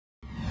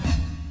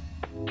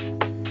Good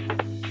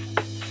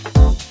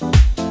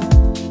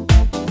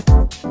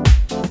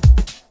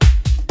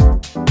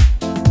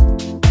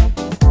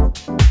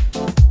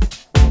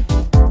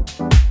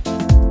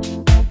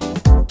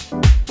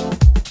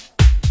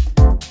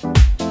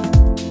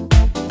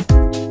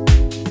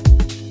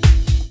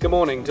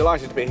morning,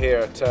 delighted to be here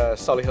at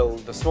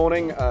Solihull this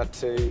morning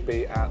to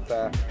be at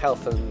the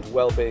Health and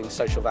Wellbeing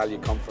Social Value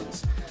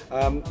Conference.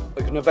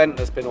 An event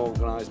that's been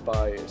organised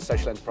by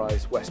Social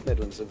Enterprise West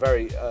Midlands, a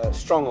very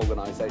strong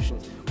organisation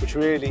which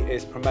really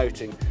is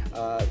promoting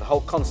the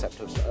whole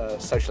concept of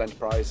social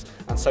enterprise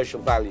and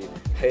social value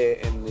here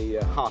in the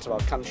heart of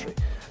our country.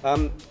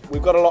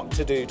 We've got a lot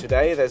to do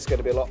today. There's going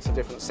to be lots of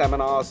different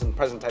seminars and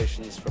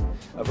presentations from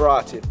a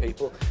variety of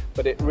people,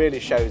 but it really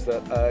shows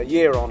that a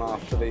year on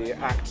after the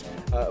Act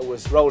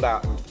was rolled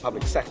out into the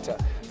public sector,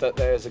 that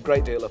there's a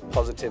great deal of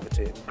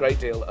positivity, a great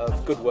deal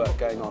of good work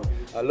going on.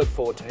 I look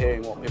forward to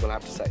hearing what people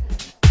have to say.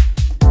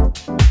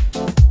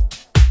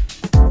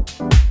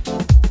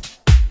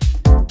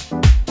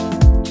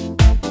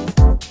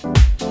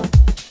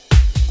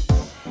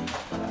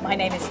 My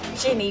name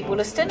is Ginny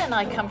Wollaston and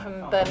I come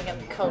from Birmingham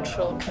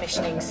Cultural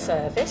Commissioning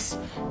Service,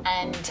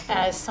 and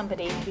as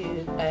somebody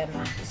who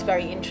is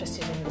very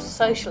interested in the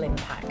social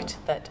impact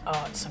that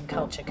arts and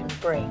culture can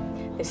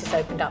bring, this has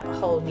opened up a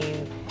whole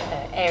new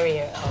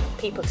area of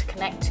people to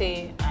connect to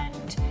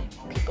and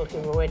people who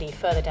are already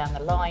further down the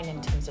line in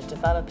terms of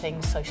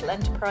developing social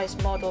enterprise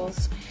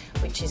models,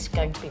 which is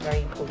going to be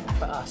very important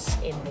for us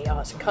in the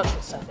Arts and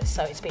Cultural Service.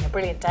 So it's been a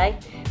brilliant day,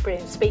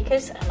 brilliant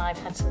speakers, and I've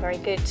had some very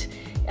good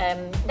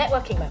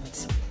networking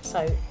moments,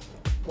 so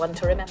one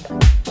to remember.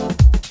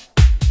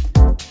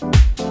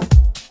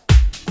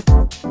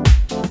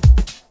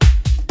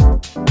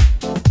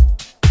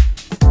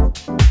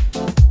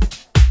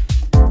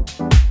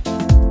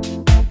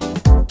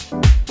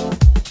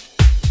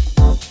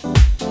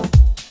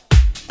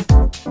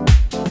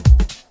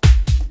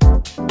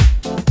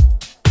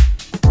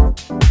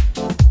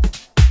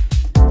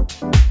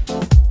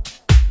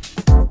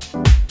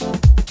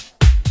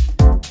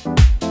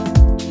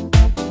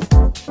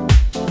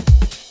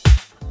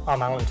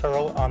 I'm Alan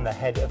Turrell. I'm the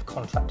Head of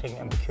Contracting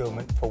and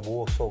Procurement for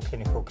Walsall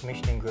Clinical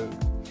Commissioning Group.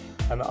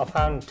 I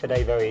found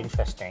today very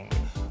interesting,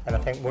 and I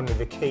think one of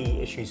the key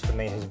issues for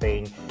me has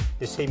been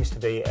there seems to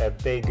be a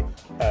big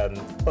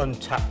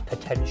untapped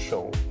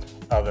potential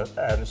of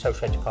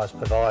social enterprise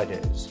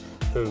providers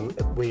who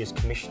we as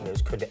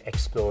commissioners could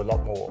explore a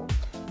lot more.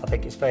 I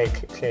think it's very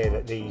clear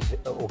that these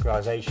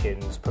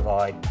organisations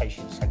provide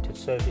patient-centred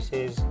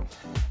services.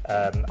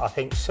 I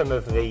think some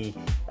of the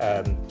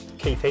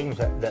key themes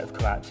that have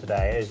come out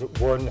today is,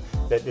 one,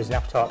 that there's an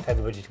appetite for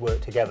everybody to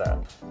work together,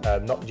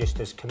 not just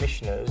as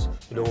commissioners,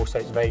 but also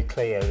it's very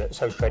clear that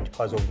social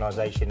enterprise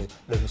organisations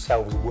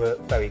themselves work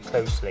very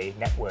closely,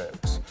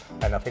 networks,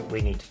 and I think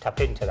we need to tap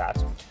into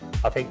that.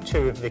 I think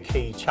two of the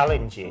key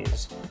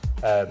challenges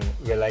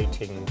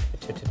relating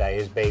to today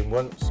has been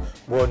one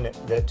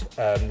that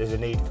there's a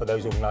need for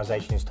those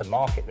organisations to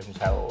market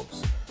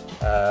themselves,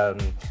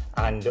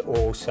 and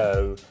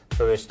also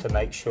for us to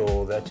make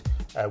sure that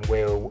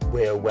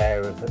we're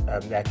aware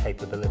of their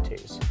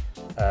capabilities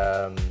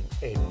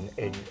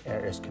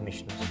as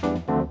commissioners.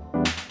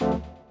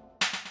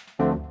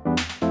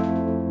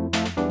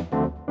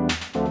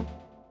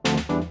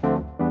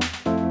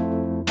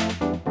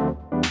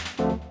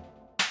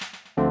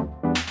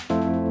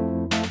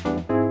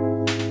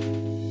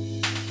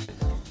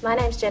 My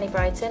name's Jenny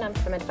Brighton. I'm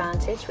from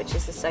Advantage, which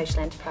is the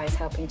social enterprise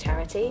helping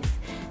charities.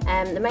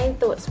 The main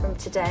thoughts from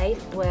today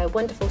were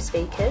wonderful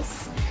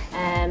speakers.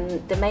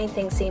 The main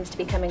thing seems to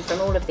be coming from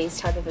all of these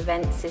type of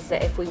events is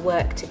that if we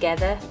work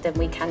together, then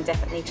we can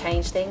definitely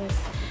change things.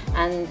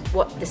 And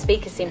what the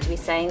speakers seem to be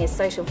saying is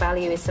social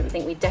value is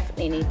something we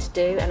definitely need to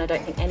do, and I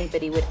don't think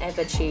anybody would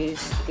ever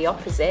choose the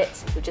opposite.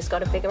 We've just got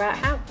to figure out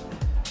how.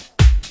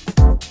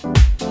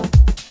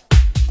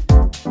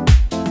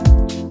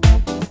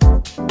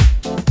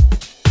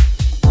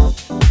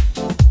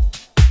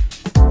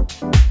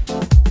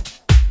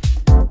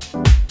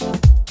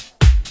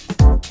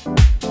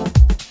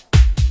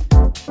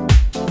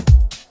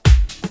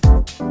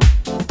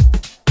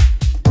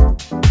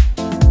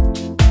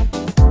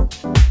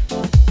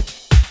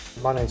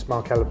 My name's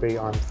Mark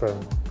Ellaby, I'm from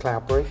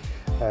Cloudberry.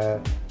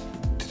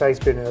 Today's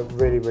been a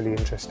really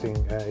interesting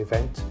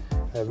event,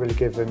 really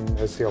given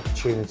us the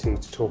opportunity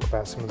to talk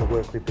about some of the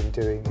work we've been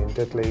doing in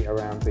Dudley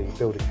around the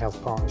Building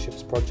Health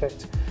Partnerships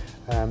project.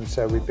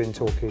 So we've been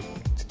talking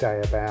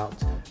today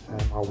about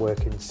our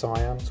work in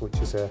SciAMS, which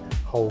is a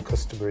whole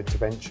customer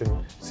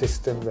intervention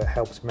system that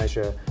helps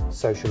measure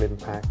social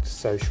impact,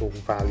 social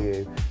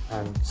value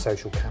and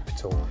social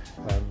capital.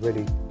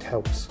 Really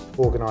helps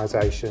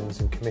organisations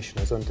and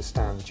commissioners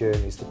understand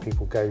journeys that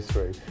people go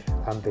through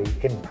and the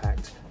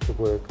impact the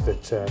work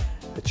that a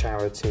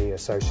charity, a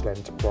social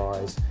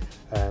enterprise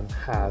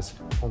has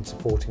on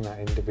supporting that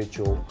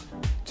individual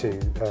to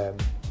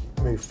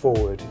move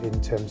forward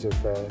in terms of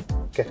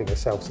getting a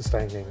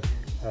self-sustaining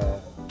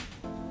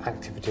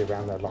activity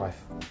around their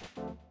life.